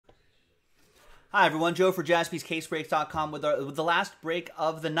Hi everyone, Joe for JaspysCaseBreaks.com with the last break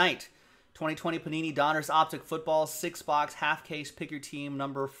of the night. 2020 Panini Donruss Optic Football 6-box half case. Pick your team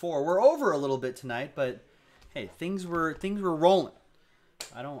number 4. We're over a little bit tonight, but hey, things were rolling.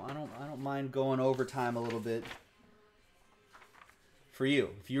 I don't mind going overtime a little bit for you.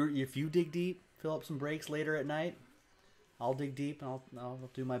 If you dig deep, fill up some breaks later at night. I'll dig deep and I'll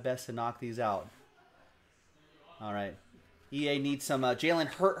do my best to knock these out. All right. EA needs some Jalen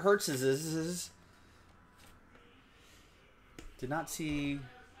Hurts. Did not see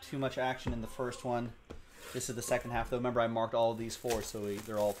too much action in the first one. This is the second half, though. Remember, I marked all of these 4, so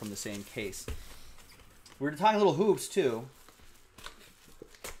they're all from the same case. We're talking little hoops, too.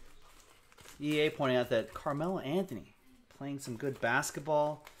 EA pointing out that Carmelo Anthony playing some good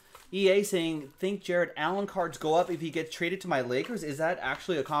basketball. EA saying, think Jared Allen cards go up if he gets traded to my Lakers. Is that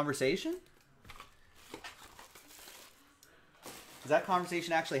actually a conversation? Is that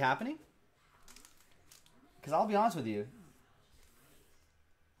conversation actually happening? Because I'll be honest with you.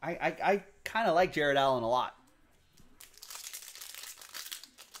 I kind of like Jared Allen a lot.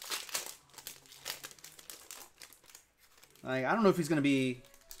 I don't know if he's going to be...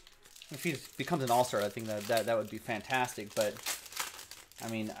 If he becomes an all-star, I think that would be fantastic. But, I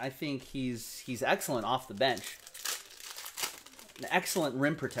mean, I think he's excellent off the bench. An excellent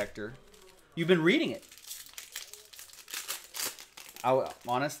rim protector. You've been reading it.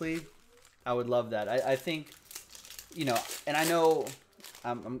 Honestly, I would love that. I think, you know, and I know...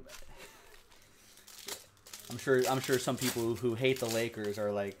 I'm sure some people who hate the Lakers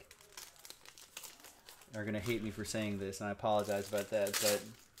are gonna hate me for saying this, and I apologize about that. But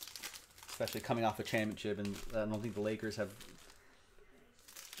especially coming off a championship, and I don't think the Lakers have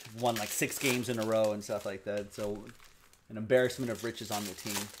won like 6 games in a row and stuff like that. So an embarrassment of riches on the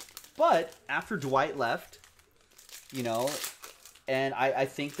team. But after Dwight left, you know, and I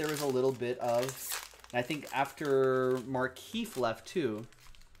think there was a little bit of. And I think after Markieff left too,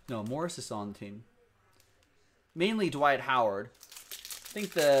 no, Morris is still on the team. Mainly Dwight Howard. I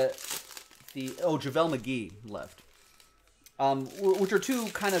think JaVale McGee left. Which are two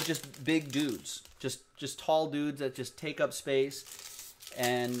kind of just big dudes, just tall dudes that just take up space,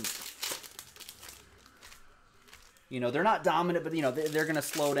 and you know they're not dominant, but you know they're gonna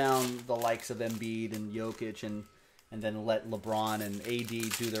slow down the likes of Embiid and Jokic and then let LeBron and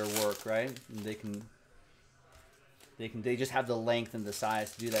AD do their work, right? And they just have the length and the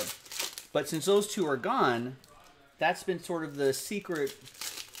size to do that. But since those two are gone, that's been sort of the secret,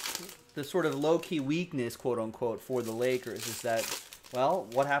 the sort of low-key weakness, quote-unquote, for the Lakers is that, well,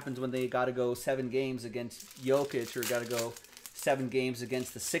 what happens when they got to go 7 games against Jokic or got to go 7 games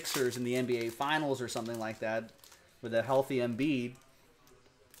against the Sixers in the NBA Finals or something like that with a healthy Embiid?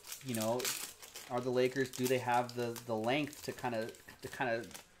 You know, are the Lakers, do they have the length to kind of,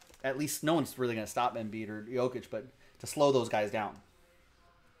 at least no one's really going to stop Embiid or Jokic, but to slow those guys down.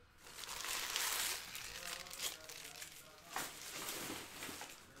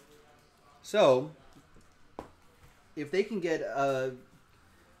 So, if they can get a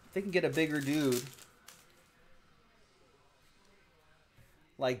bigger dude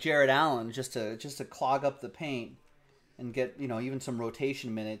like Jared Allen just to clog up the paint and get, you know, even some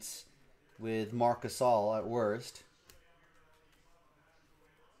rotation minutes with Marc Gasol at worst,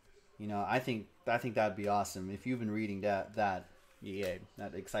 you know, I think that'd be awesome. If you've been reading that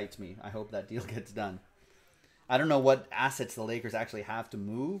excites me. I hope that deal gets done. I don't know what assets the Lakers actually have to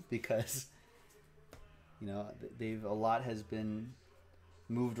move because, you know, a lot has been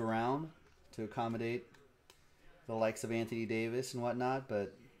moved around to accommodate the likes of Anthony Davis and whatnot,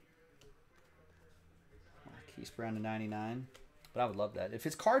 but Keith Brown to 99. But I would love that. If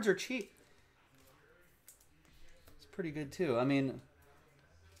his cards are cheap, it's pretty good too. I mean,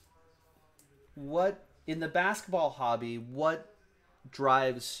 what in the basketball hobby, what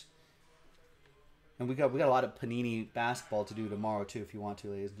drives, and we got a lot of Panini basketball to do tomorrow too if you want to,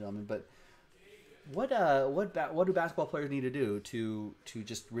 ladies and gentlemen, but what do basketball players need to do to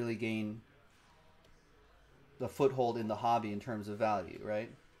just really gain the foothold in the hobby in terms of value, right?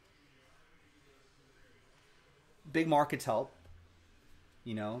 Big markets help.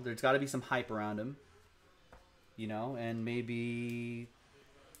 You know, there's got to be some hype around him. You know, and maybe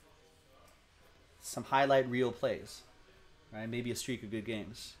some highlight reel plays, right? Maybe a streak of good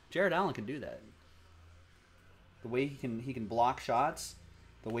games. Jared Allen can do that. The way he can block shots,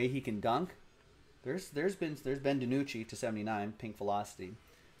 the way he can dunk. There's been DiNucci to 79, pink velocity.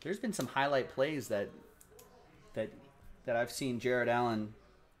 There's been some highlight plays that I've seen Jared Allen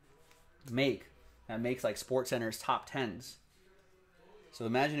make that makes like SportsCenter's top 10s. So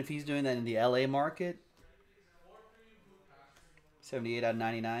imagine if he's doing that in the LA market. 78 out of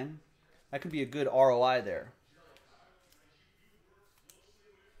 99. That could be a good ROI there.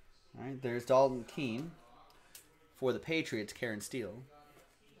 All right, there's Dalton Keene for the Patriots, Karen Steele.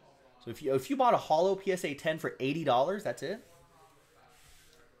 So if you bought a holo PSA 10 for $80, that's it.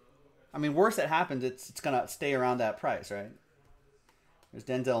 I mean, worst that happens, it's gonna stay around that price, right? There's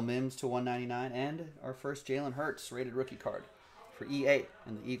Denzel Mims to $199, and our first Jalen Hurts rated rookie card for EA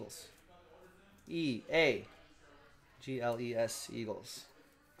and the Eagles. EA, GLES Eagles.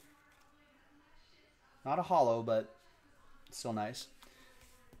 Not a holo, but still nice.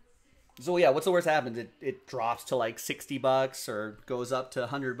 So yeah, what's the worst that happens? It drops to like $60 or goes up to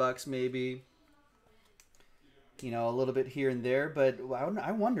 $100 maybe. You know, a little bit here and there, but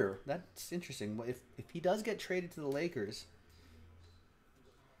I wonder. That's interesting. If he does get traded to the Lakers,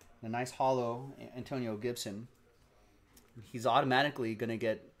 a nice holo Antonio Gibson, he's automatically gonna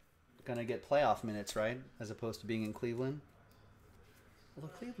get playoff minutes, right? As opposed to being in Cleveland.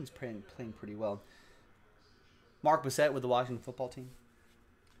 Although Cleveland's playing pretty well. Mark Bissett with the Washington football team.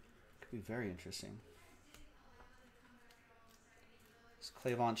 Could be very interesting. It's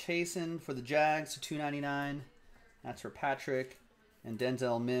Clavon Chasen for the Jags to $299. That's for Patrick. And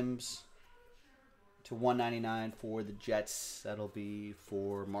Denzel Mims to $199 for the Jets. That'll be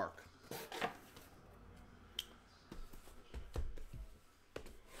for Mark.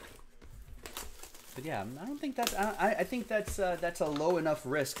 But yeah, I don't think that's. I think that's a low enough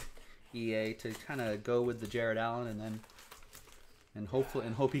risk, EA, to kind of go with the Jared Allen and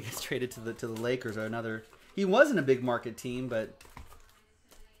hope he gets traded to the Lakers or another. He wasn't a big market team, but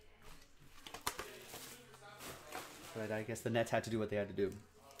I guess the Nets had to do what they had to do.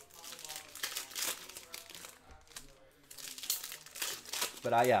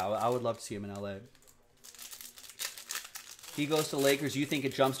 But I would love to see him in LA. He goes to Lakers. You think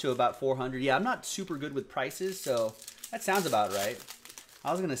it jumps to about 400? Yeah, I'm not super good with prices, so that sounds about right.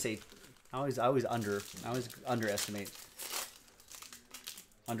 I was gonna say, I always underestimate,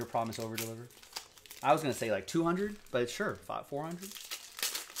 under promise, over deliver. I was gonna say like 200, but sure, 400.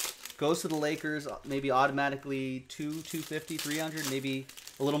 Goes to the Lakers, maybe automatically 250, 300, maybe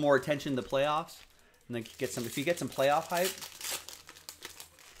a little more attention in the playoffs, and then get some. If you get some playoff hype.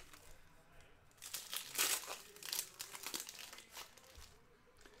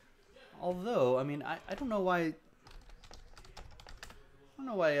 Although, I mean, I don't know why.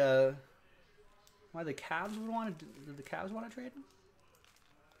 Why the Cavs would want to. Did the Cavs want to trade him?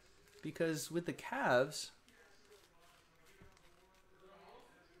 Because with the Cavs,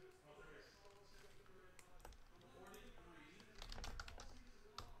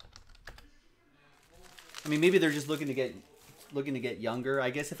 I mean, maybe they're just looking to get younger. I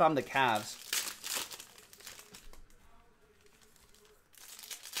guess if I'm the Cavs,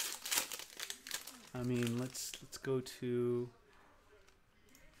 I mean, let's go to.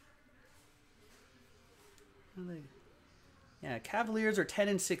 Yeah, Cavaliers are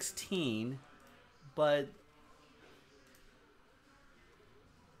 10-16, but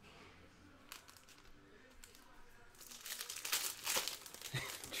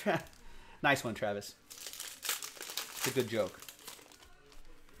nice one, Travis. It's a good joke.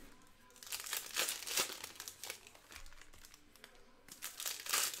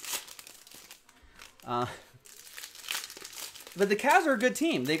 But the Cavs are a good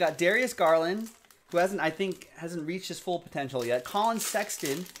team. They got Darius Garland, who hasn't reached his full potential yet. Colin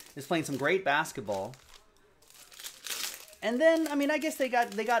Sexton is playing some great basketball. And then, I mean, I guess they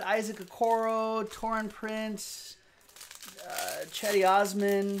got Isaac Okoro, Torin Prince, Chetty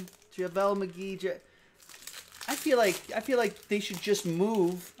Osman, JaVale McGee. I feel like they should just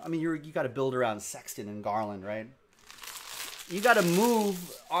move. I mean, you got to build around Sexton and Garland, right? You got to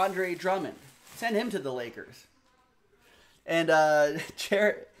move Andre Drummond. Send him to the Lakers. And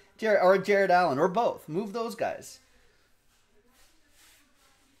Jared Allen, or both. Move those guys.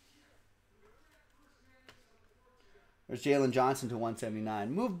 There's Jalen Johnson to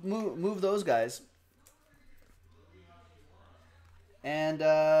 179. Move those guys. And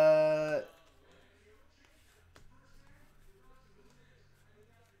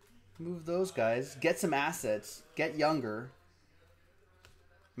move those guys. Get some assets. Get younger.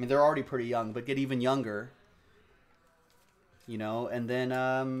 I mean, they're already pretty young, but get even younger. You know, and then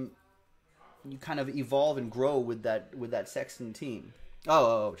you kind of evolve and grow with that Sexton team.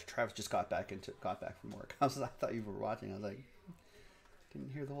 Oh, Travis just got back from work. I thought you were watching. I was like,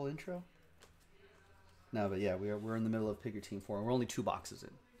 didn't hear the whole intro. No, but yeah, we're in the middle of Pick Your Team 4. We're only 2 boxes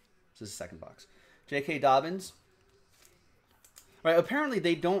in. This is the second box. J.K. Dobbins. Right, apparently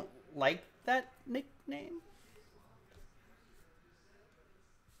they don't like that nickname.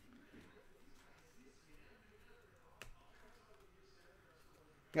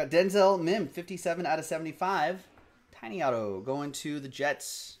 Got Denzel Mim, 57 out of 75. Tiny auto going to the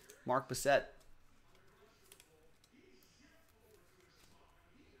Jets. Mark Bissett.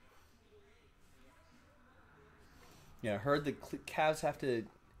 Yeah, I heard the Cavs have to.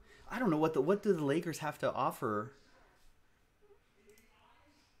 I don't know what do the Lakers have to offer.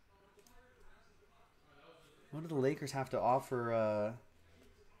 What do the Lakers have to offer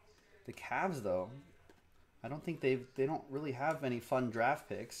the Cavs though? I don't think they don't really have any fun draft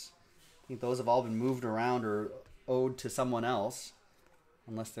picks. I think those have all been moved around or owed to someone else,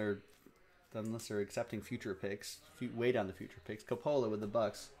 unless they're accepting future picks, way down the future picks. Coppola with the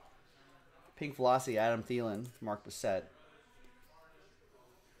Bucks. Pink Velocity, Adam Thielen, Mark Bissett.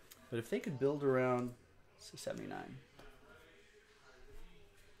 But if they could build around 79.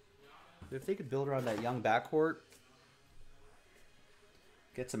 If they could build around that young backcourt,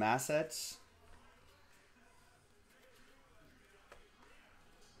 get some assets.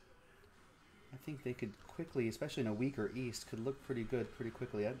 I think they could quickly, especially in a weaker East, could look pretty good pretty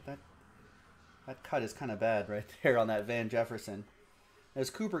quickly. That cut is kind of bad right there on that Van Jefferson. There's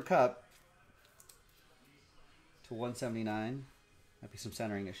Cooper Kupp to 179. Might be some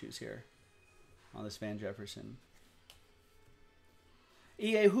centering issues here on this Van Jefferson.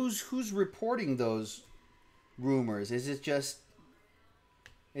 EA, who's reporting those rumors? Is it just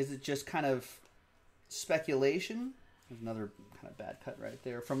kind of speculation? There's another kind of bad cut right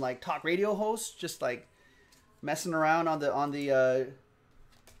there from like talk radio hosts, just like messing around on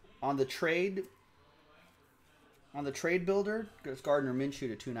the trade builder. It's Gardner Minshew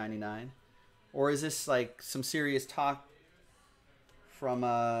to 299, or is this like some serious talk from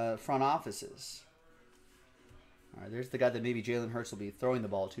front offices? All right, there's the guy that maybe Jalen Hurts will be throwing the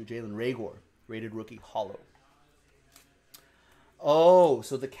ball to. Jalen Reagor, rated rookie, hollow. Oh,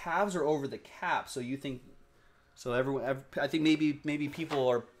 so the Cavs are over the cap. So you think? So everyone, I think maybe people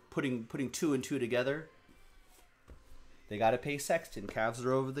are putting 2 and 2 together. They got to pay Sexton. Cavs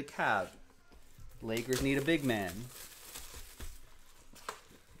are over the cap. Lakers need a big man.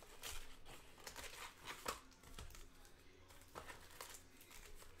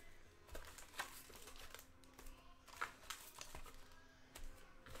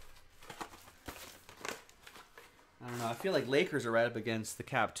 I don't know. I feel like Lakers are right up against the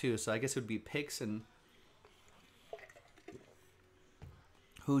cap too, so I guess it would be picks and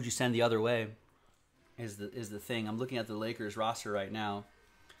who would you send the other way is the thing. I'm looking at the Lakers roster right now.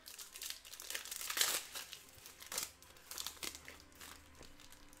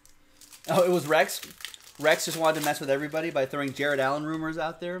 Oh, it was Rex. Rex just wanted to mess with everybody by throwing Jared Allen rumors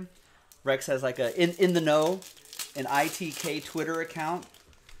out there. Rex has like a in the know, an ITK Twitter account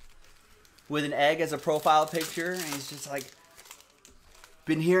with an egg as a profile picture, and he's just like,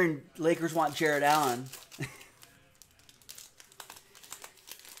 been hearing Lakers want Jared Allen. ...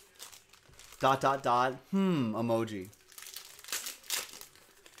 emoji.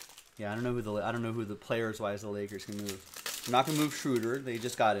 Yeah, I don't know who the players wise the Lakers can move. They're not gonna move Schroeder. They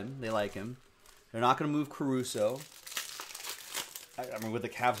just got him. They like him. They're not gonna move Caruso. I mean, would the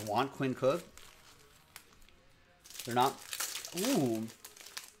Cavs want Quinn Cook? They're not. Ooh.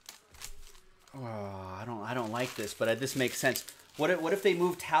 Oh, I don't like this, but this makes sense. What if they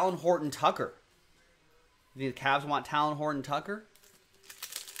move Talon Horton Tucker? Do the Cavs want Talon Horton Tucker?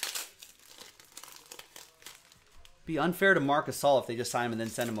 Be unfair to Marc Gasol if they just sign him and then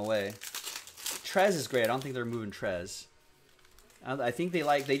send him away. Trez is great. I don't think they're moving Trez. I think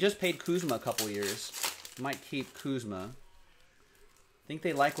they just paid Kuzma a couple years. Might keep Kuzma. I think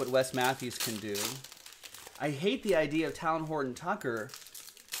they like what Wes Matthews can do. I hate the idea of Talon Horton Tucker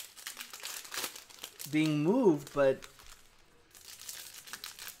being moved, but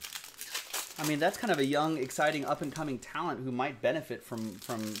I mean, that's kind of a young, exciting, up-and-coming talent who might benefit from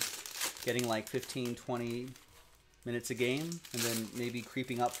getting like 15, 20 minutes a game and then maybe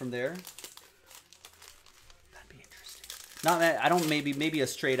creeping up from there. That'd be interesting. Not, I don't, maybe a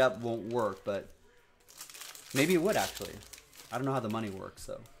straight up won't work, but maybe it would actually. I don't know how the money works,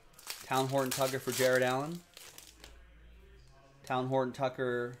 though. Talon Horton Tucker for Jared Allen. Talon Horton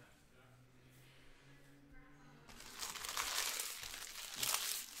Tucker.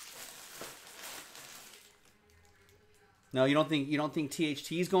 No, you don't think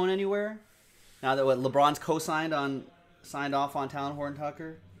THT is going anywhere? Now that what LeBron's signed off on Talon Horton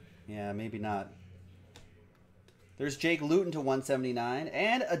Tucker? Yeah, maybe not. There's Jake Luton to 179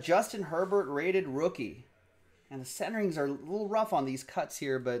 and a Justin Herbert rated rookie. And the centerings are a little rough on these cuts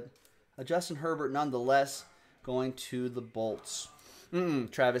here, but a Justin Herbert nonetheless going to the Bolts.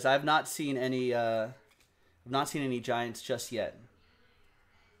 Travis, I've not seen any Giants just yet.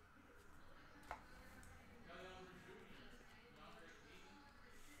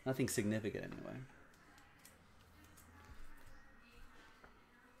 Nothing significant anyway.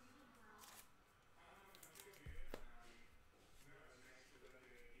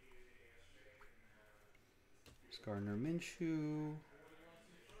 Gardner Minshew.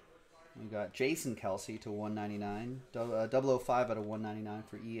 We got Jason Kelsey to 199. 005 out of 199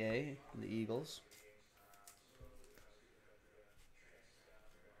 for EA and the Eagles.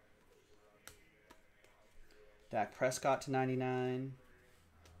 Dak Prescott to 99.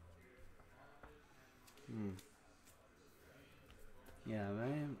 Yeah,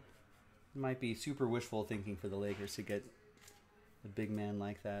 it might be super wishful thinking for the Lakers to get a big man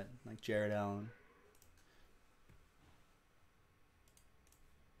like that, like Jared Allen.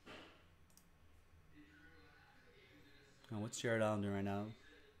 Oh, what's Jared Allen doing right now?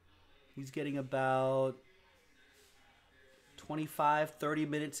 He's getting about 25, 30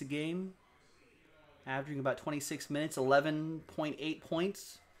 minutes a game. Averaging about 26 minutes, 11.8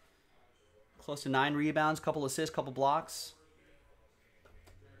 points. Close to 9 rebounds, couple assists, couple blocks.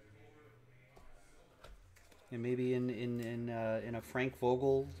 And maybe in a Frank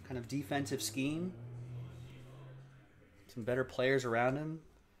Vogel kind of defensive scheme. Some better players around him.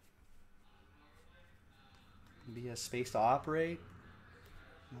 Maybe he has space to operate.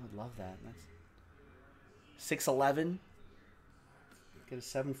 I would love that. That's 6'11". Get a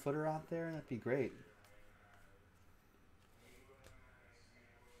 7-footer out there. That'd be great.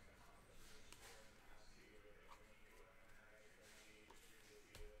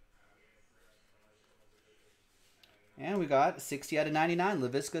 And we got 60 out of 99.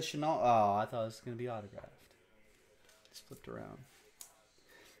 Laviska Shenault. Oh, I thought it was going to be autographed. Just flipped around.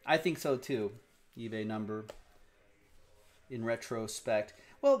 I think so too. eBay number. In retrospect.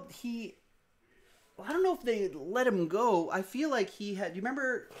 Well, I don't know if they let him go. I feel like he had... Do you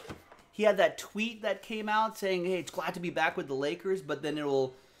remember he had that tweet that came out saying, hey, it's glad to be back with the Lakers, but then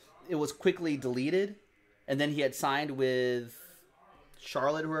it was quickly deleted. And then he had signed with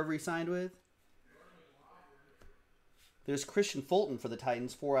Charlotte, whoever he signed with. There's Christian Fulton for the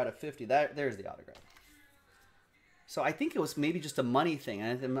Titans, 4 out of 50. There's the autograph. So I think it was maybe just a money thing.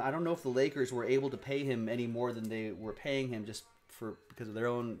 I don't know if the Lakers were able to pay him any more than they were paying him just because of their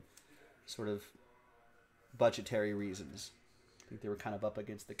own sort of budgetary reasons. I think they were kind of up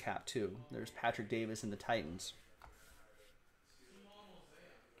against the cap too. There's Patrick Davis and the Titans.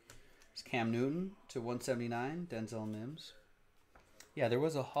 There's Cam Newton to 179, Denzel Mims. Yeah, there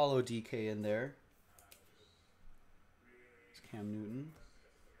was a hollow DK in there. It's Cam Newton.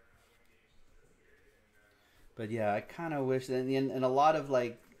 But yeah, I kind of wish that, and a lot of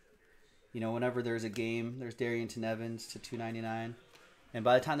whenever there's a game, there's Darrington Evans to 299, and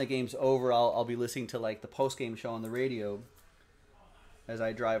by the time the game's over, I'll be listening to the post game show on the radio as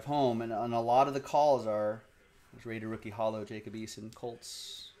I drive home, and a lot of the calls are there's Raider rookie hollow Jacob Eason,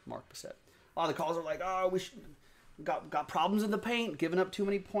 Colts Mark Bissett. A lot of the calls are like, oh, we got problems in the paint, giving up too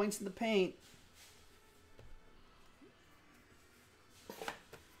many points in the paint.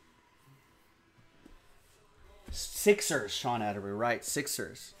 Sixers, Sean Atterbury, right?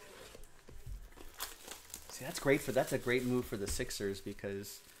 Sixers. See, that's a great move for the Sixers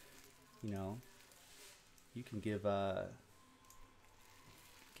because, you can give Joel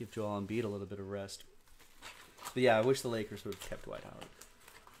Embiid a little bit of rest. But yeah, I wish the Lakers would have kept Dwight Howard.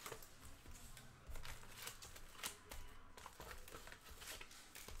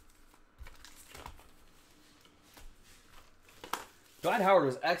 Dwight Howard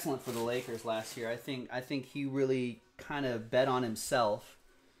was excellent for the Lakers last year. I think he really kind of bet on himself.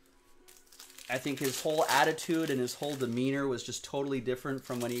 I think his whole attitude and his whole demeanor was just totally different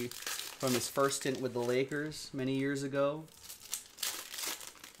from his first stint with the Lakers many years ago.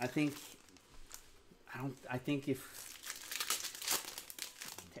 I think if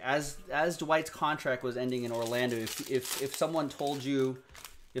as Dwight's contract was ending in Orlando, if someone told you,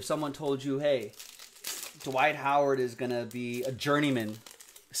 hey, Dwight Howard is going to be a journeyman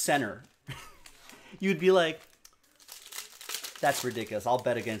center, you'd be like, that's ridiculous. I'll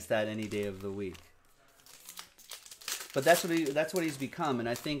bet against that any day of the week. But that's what he's become, and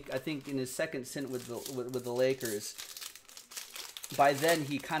I think in his second stint with the Lakers, by then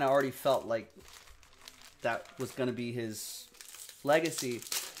he kind of already felt like that was going to be his legacy,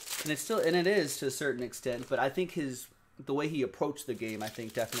 and it is to a certain extent. But I think the way he approached the game, I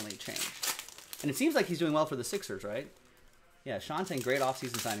think, definitely changed. And it seems like he's doing well for the Sixers, right? Yeah, Sean's saying great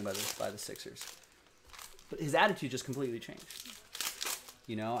offseason signing by the Sixers. But his attitude just completely changed.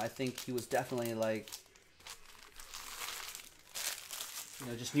 I think he was definitely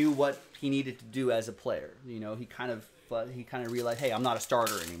just knew what he needed to do as a player. He kind of realized, hey, I'm not a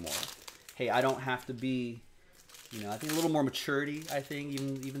starter anymore. Hey, I don't have to be You know, I think a little more maturity. I think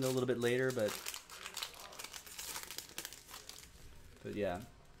even though a little bit later, but yeah.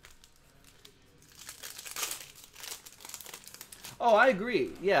 Oh, I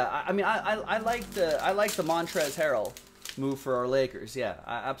agree. Yeah, I mean, I like the Montrezl Harrell move for our Lakers. Yeah,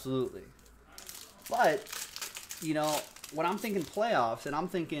 absolutely. But you know, when I'm thinking playoffs, and I'm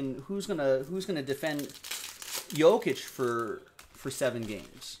thinking who's gonna defend Jokic for 7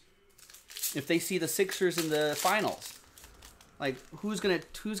 games, if they see the Sixers in the finals, like who's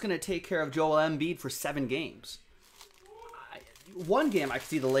gonna take care of Joel Embiid for 7 games? One game I could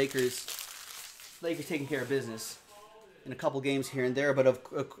see the Lakers taking care of business in a couple games here and there, but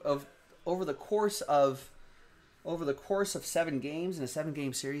over the course of 7 games in a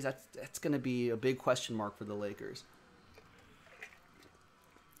 7-game series, that's going to be a big question mark for the Lakers.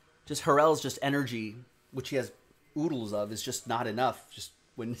 Just Harrell's just energy, which he has oodles of, is just not enough. Just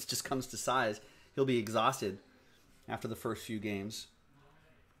when it just comes to size, he'll be exhausted after the first few games.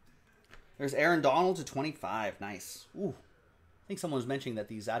 There's Aaron Donald to 25. Nice. Ooh. I think someone was mentioning that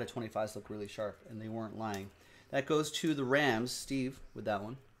these out of 25s look really sharp, and they weren't lying. That goes to the Rams. Steve with that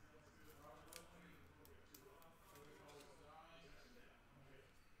one.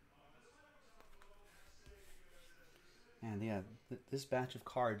 And yeah, this batch of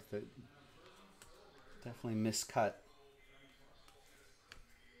cards that definitely miscut.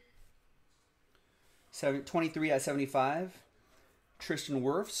 23 out of 75. Tristan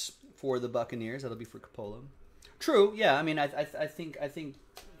Wirfs for the Buccaneers. That'll be for Coppola. True. Yeah. I mean, I think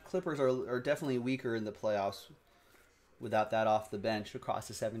Clippers are definitely weaker in the playoffs without that off the bench across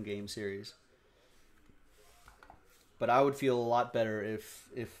the 7-game series. But I would feel a lot better if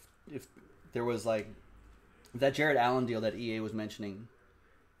there was like that Jared Allen deal that EA was mentioning.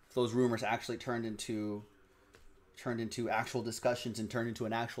 If those rumors actually turned into actual discussions and turned into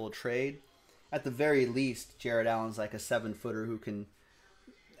an actual trade. At the very least, Jared Allen's like a 7-footer who can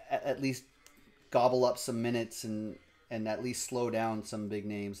at least gobble up some minutes and at least slow down some big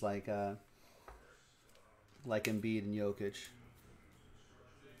names like Embiid and Jokic.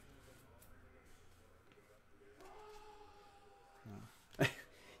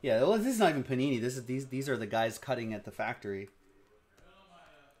 Yeah, well, this is not even Panini. These are the guys cutting at the factory.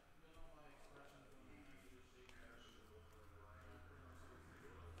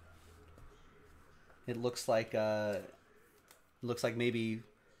 It looks like maybe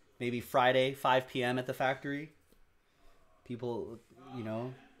Friday 5 p.m. at the factory. People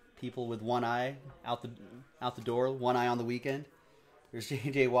with one eye out the door, one eye on the weekend. There's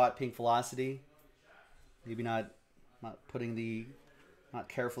J.J. Watt, Pink Velocity. Maybe not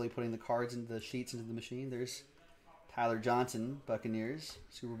carefully putting the cards into the sheets into the machine. There's Tyler Johnson, Buccaneers,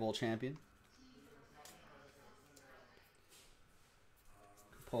 Super Bowl champion.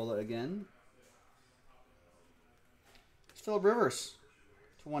 Coppola again. It's Phillip Rivers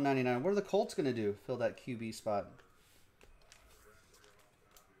to 199. What are the Colts going to do? Fill that QB spot.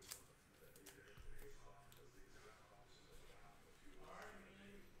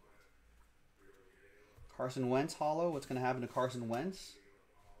 Carson Wentz hollow. What's going to happen to Carson Wentz?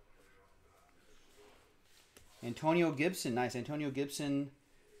 Antonio Gibson. Nice. Antonio Gibson.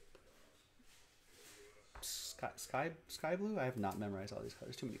 Sky blue? I have not memorized all these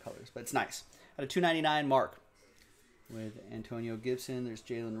colors. Too many colors. But it's nice. At a 299 mark. With Antonio Gibson. There's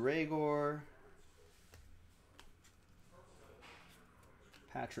Jalen Reagor.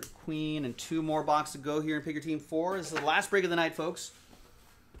 Patrick Queen. And 2 more boxes to go here in Pick Your Team 4. This is the last break of the night, folks.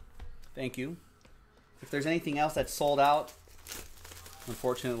 Thank you. If there's anything else that's sold out,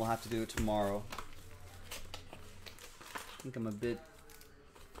 unfortunately, we'll have to do it tomorrow. I think I'm a bit...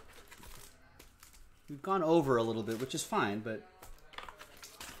 We've gone over a little bit, which is fine, but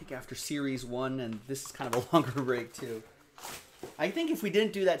I think after Series 1, and this is kind of a longer break, too. I think if we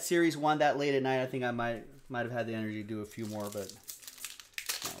didn't do that Series 1 that late at night, I think I might have had the energy to do a few more, but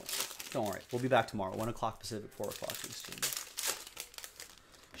no, don't worry. We'll be back tomorrow, 1 o'clock Pacific, 4 o'clock Eastern.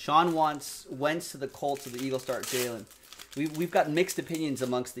 Sean wants Wentz to the Colts, so the Eagles start Jalen. We've got mixed opinions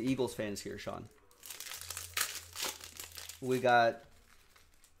amongst the Eagles fans here, Sean. We got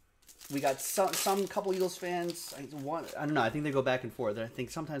some couple Eagles fans. I don't know. I think they go back and forth. I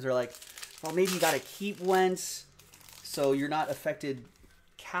think sometimes they're like, well, maybe you got to keep Wentz so you're not affected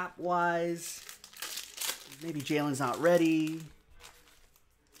cap wise. Maybe Jalen's not ready.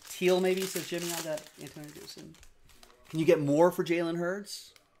 Teal maybe says Jimmy on that. Antonio Gibson. Can you get more for Jalen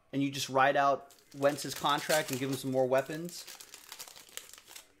Hurts? And you just ride out Wentz's contract and give him some more weapons?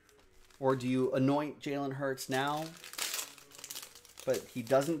 Or do you anoint Jalen Hurts now, but he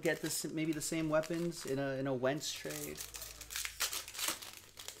doesn't get this maybe the same weapons in a Wentz trade?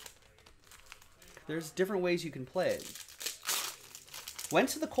 there's different ways you can play it.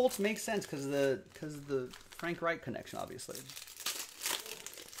 Wentz to the Colts makes sense because of the Frank Reich connection, obviously.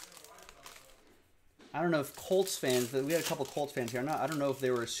 I don't know if Colts fans, we had a couple Colts fans here. I don't know if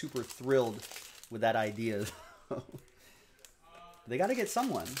they were super thrilled with that idea. They got to get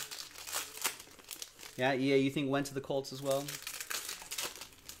someone. Yeah, EA, you think Wentz to the Colts as well?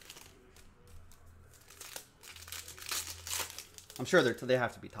 I'm sure they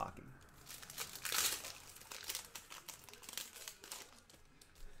have to be talking.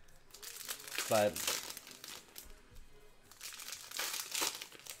 But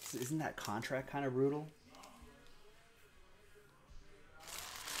isn't that contract kind of brutal?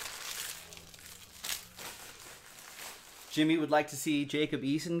 Jimmy would like to see Jacob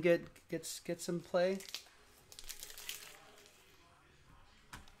Eason get some play.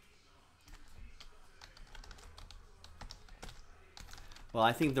 Well,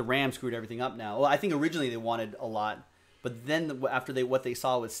 I think the Rams screwed everything up now. Well, I think originally they wanted a lot, but then after what they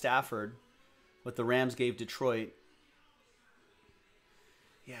saw with Stafford, what the Rams gave Detroit,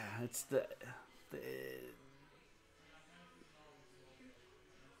 yeah, it's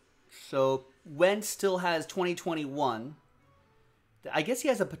so Wentz still has 2021. I guess he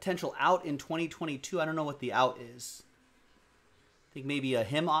has a potential out in 2022. I don't know what the out is. I think maybe a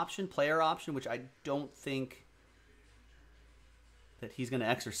him option, player option, which I don't think that he's going to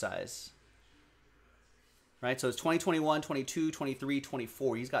exercise. Right? So it's 2021, 22, 23,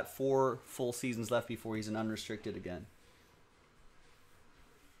 24. He's got 4 full seasons left before he's an unrestricted again.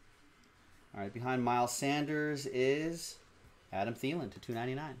 All right, behind Miles Sanders is Adam Thielen to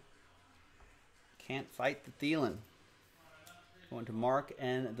 299. Can't fight the Thielen. Going to Mark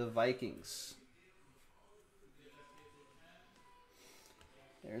and the Vikings.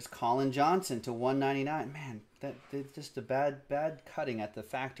 There's Colin Johnson to 199. Man, that's just a bad cutting at the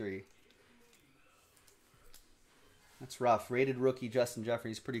factory. That's rough. Rated rookie Justin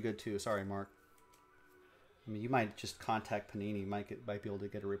Jeffrey is pretty good too. Sorry, Mark. I mean, you might just contact Panini. You might be able to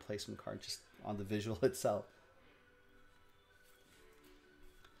get a replacement card just on the visual itself.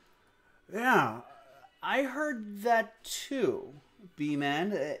 Yeah, I heard that too,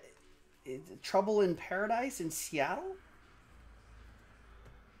 B-Man. Trouble in Paradise in Seattle?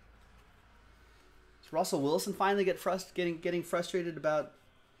 Is Russell Wilson finally getting frustrated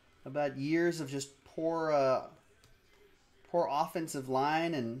about years of just poor offensive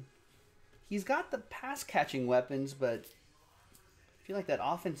line? And he's got the pass-catching weapons, but I feel like that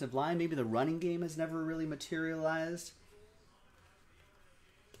offensive line, maybe the running game has never really materialized.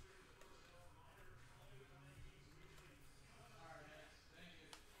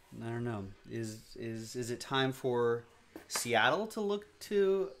 I don't know. Is it time for Seattle to look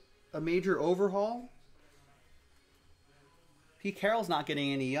to a major overhaul? Pete Carroll's not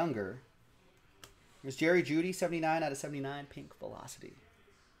getting any younger. There's Jerry Jeudy, 79 out of 79, pink velocity.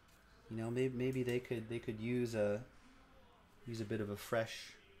 You know, maybe they could use a bit of a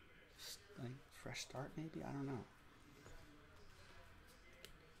fresh start. Maybe, I don't know.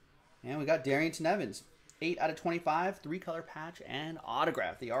 And we got Darrington Evans. 8 out of 25, 3-color patch, and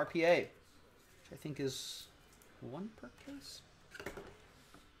autograph, the RPA, which I think is 1 per case.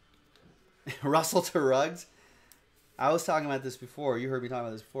 Russell to Ruggs. I was talking about this before. You heard me talking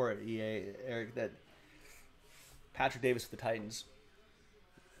about this before at EA, Eric, that Patrick Davis for the Titans.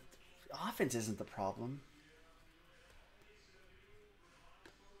 Offense isn't the problem.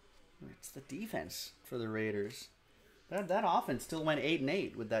 It's the defense for the Raiders. That offense still went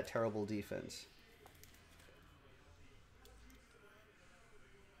 8-8 with that terrible defense.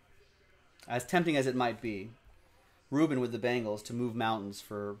 As tempting as it might be, Ruben with the Bengals to move mountains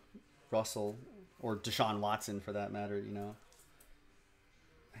for Russell or Deshaun Watson for that matter, you know.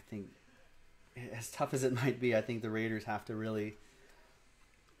 I think as tough as it might be, I think the Raiders have to really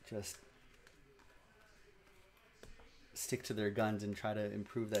just stick to their guns and try to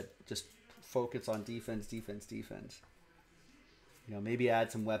improve that, just focus on defense. You know, maybe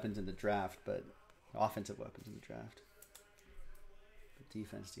add some weapons in the draft, but offensive weapons in the draft.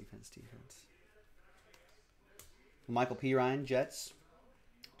 Defense. Michael P. Ryan, Jets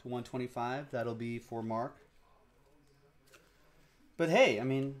to 125. That'll be for Mark. But hey, I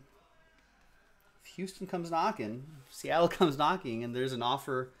mean, if Houston comes knocking, if Seattle comes knocking, and there's an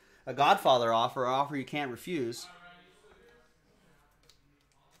offer, a Godfather offer, an offer you can't refuse.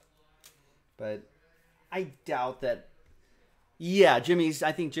 But I doubt that. Yeah, I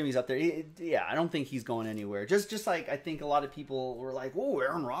think Jimmy's up there. Yeah, I don't think he's going anywhere. Just like I think a lot of people were like, "Oh,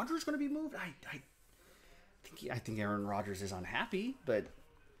 Aaron Rodgers going to be moved." I think Aaron Rodgers is unhappy, but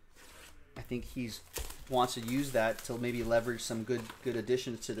I think he's wants to use that to maybe leverage some good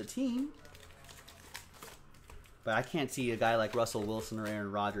additions to the team. But I can't see a guy like Russell Wilson or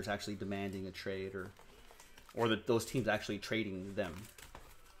Aaron Rodgers actually demanding a trade, or those teams actually trading them.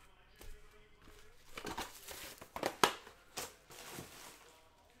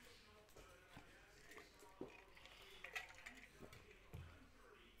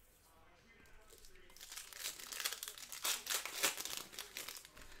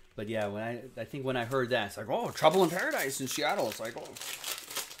 But yeah, I think when I heard that, it's like, oh, trouble in paradise in Seattle. It's like, oh,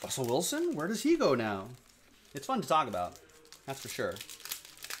 Russell Wilson? Where does he go now? It's fun to talk about. That's for sure.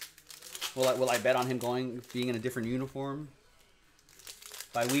 Will I bet on him being in a different uniform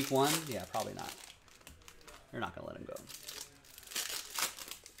by week 1? Yeah, probably not. They're not going to let him go.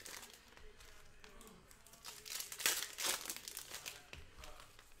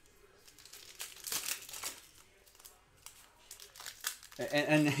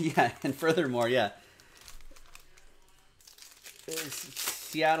 And yeah, and furthermore, yeah,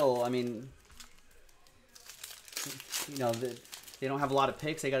 Seattle, I mean, you know, they don't have a lot of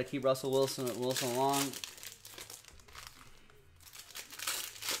picks. They got to keep Russell Wilson along.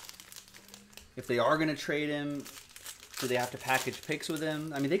 If they are going to trade him, do they have to package picks with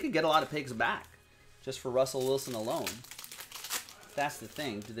him? I mean, they could get a lot of picks back just for Russell Wilson alone. That's the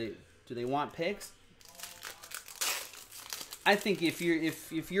thing. Do they want picks? I think if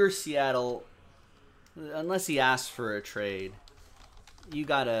you're Seattle, unless he asks for a trade, you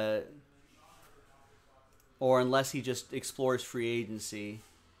gotta, or unless he just explores free agency,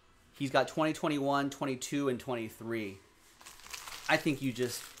 he's got 2021, 22, and 23. I think you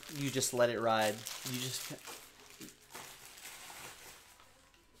just let it ride.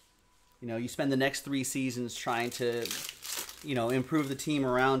 You spend the next 3 seasons trying to, improve the team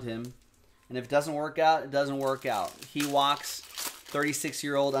around him. And if it doesn't work out, it doesn't work out. He walks,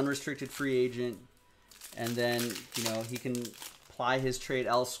 36-year-old unrestricted free agent, and then, he can ply his trade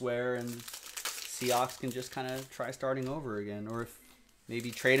elsewhere, and Seahawks can just kind of try starting over again. Or if maybe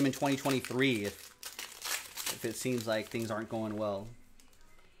trade him in 2023 if it seems like things aren't going well.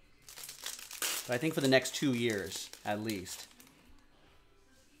 But I think for the next 2 years, at least,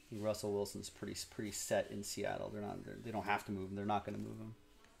 Russell Wilson's pretty set in Seattle. They don't have to move him. They're not going to move him.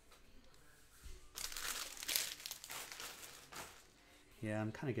 Yeah,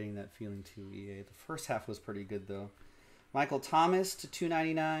 I'm kind of getting that feeling too, EA. The first half was pretty good, though. Michael Thomas to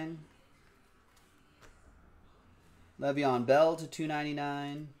 $2.99. Le'Veon Bell to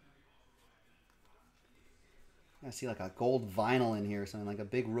 $2.99. I see like a gold vinyl in here or something. Like a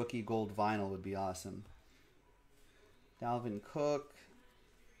big rookie gold vinyl would be awesome. Dalvin Cook.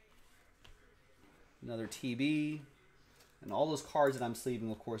 Another TB. And all those cards that I'm sleeving,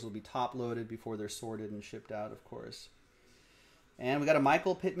 of course, will be top-loaded before they're sorted and shipped out, of course. And we got a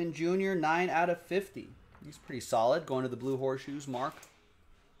Michael Pittman Jr., 9 out of 50. He's pretty solid. Going to the Blue Horseshoes, Mark.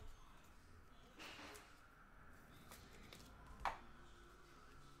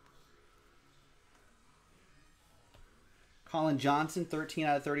 Colin Johnson, 13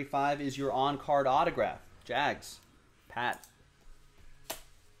 out of 35, is your on-card autograph. Jags, Pat.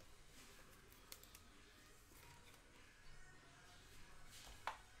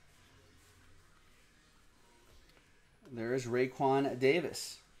 There's Raekwon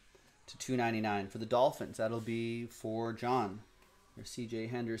Davis to $2.99 for the Dolphins. That'll be for John. There's C.J.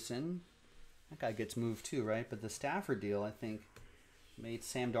 Henderson. That guy gets moved too, right? But the Stafford deal, I think, made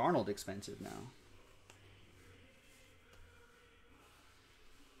Sam Darnold expensive now.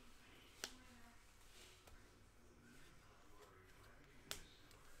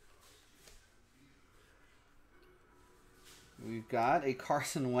 We've got a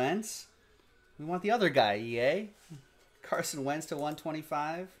Carson Wentz. We want the other guy, EA. Carson Wentz to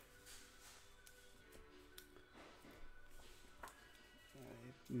 125.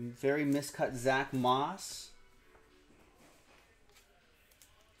 Very miscut Zach Moss.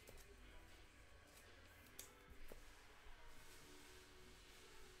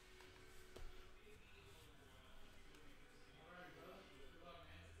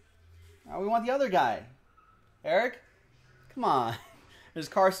 We want the other guy. Eric? Come on. There's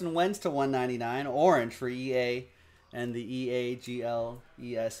Carson Wentz to 199. Orange for EA and the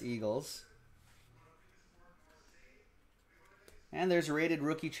EAGLES Eagles. And there's a rated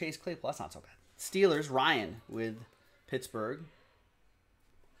rookie Chase Claypool. That's not so bad. Steelers, Ryan with Pittsburgh.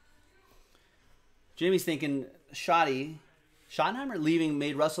 Jimmy's thinking Schottenheimer leaving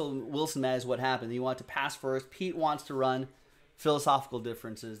made Russell Wilson mad is what happened. He wanted to pass first. Pete wants to run. Philosophical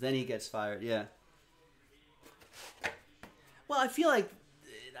differences. Then he gets fired. Yeah. Well, I feel like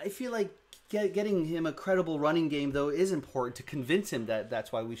getting him a credible running game, though, is important to convince him that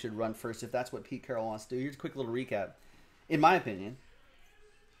that's why we should run first, if that's what Pete Carroll wants to do. Here's a quick little recap, in my opinion.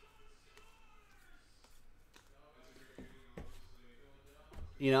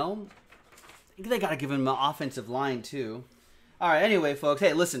 You know, they got to give him an offensive line too. All right, anyway, folks,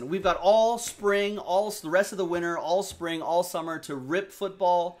 hey, listen, we've got all spring, all the rest of the winter, all spring, all summer to rip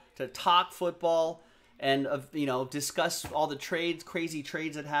football, to talk football, and, you know, discuss all the trades, crazy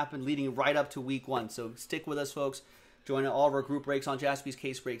trades that happened leading right up to week 1. So stick with us, folks. Join all of our group breaks on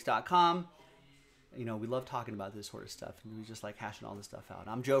jaspyscasebreaks.com. You know, we love talking about this sort of stuff, and we just like hashing all this stuff out.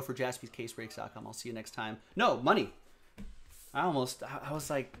 I'm Joe for jaspyscasebreaks.com. I'll see you next time. No, money. I was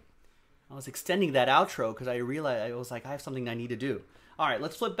extending that outro because I realized I was like, I have something I need to do. All right,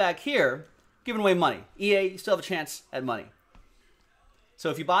 let's flip back here. Giving away money. EA, you still have a chance at money.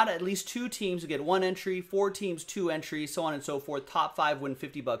 So if you bought at least 2 teams, you get 1 entry. 4 teams, 2 entries, so on and so forth. Top 5 win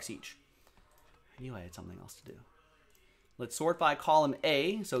 $50 each. I knew I had something else to do. Let's sort by column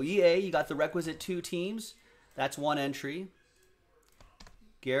A. So EA, you got the requisite 2 teams. That's 1 entry.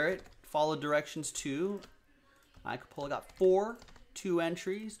 Garrett followed directions 2. Mike Capola got 4. 2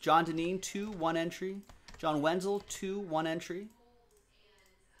 entries. John Deneen, 2, 1 entry. John Wenzel, 2, 1 entry.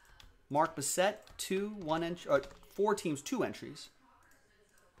 Mark Bissett, 2, 1 entry. 4 teams, 2 entries.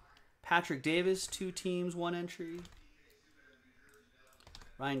 Patrick Davis, 2 teams, 1 entry.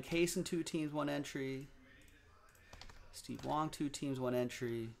 Ryan Kaysen, 2 teams, 1 entry. Steve Wong, 2 teams, 1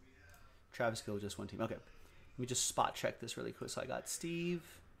 entry. Travis Gill, just 1 team. Okay. Let me just spot check this really quick. So I got Steve,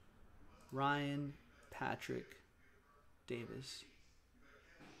 Ryan, Patrick, Davis.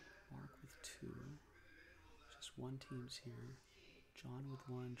 Mark with 2. Just 1 team's here. John with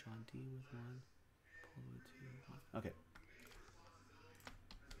 1. John D with 1. Paul with 2. 1. Okay.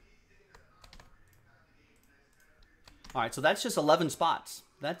 All right, so that's just 11 spots.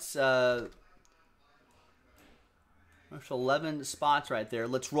 That's 11 spots right there.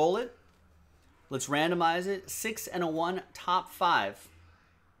 Let's roll it. Let's randomize it. 6 and a 1, top 5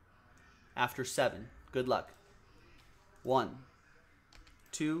 after 7. Good luck. 1,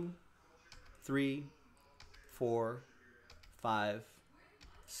 2, 3, 4, 5,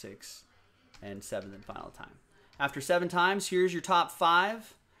 6, and 7th and final time. After 7 times, here's your top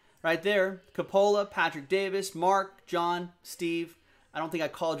 5 right there. Capola, Patrick Davis, Mark, John, Steve. I don't think I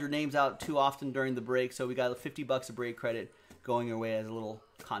called your names out too often during the break, so we got $50 of break credit going your way as a little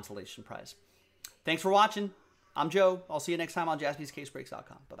consolation prize. Thanks for watching. I'm Joe. I'll see you next time on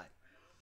jaspyscasebreaks.com. Bye-bye.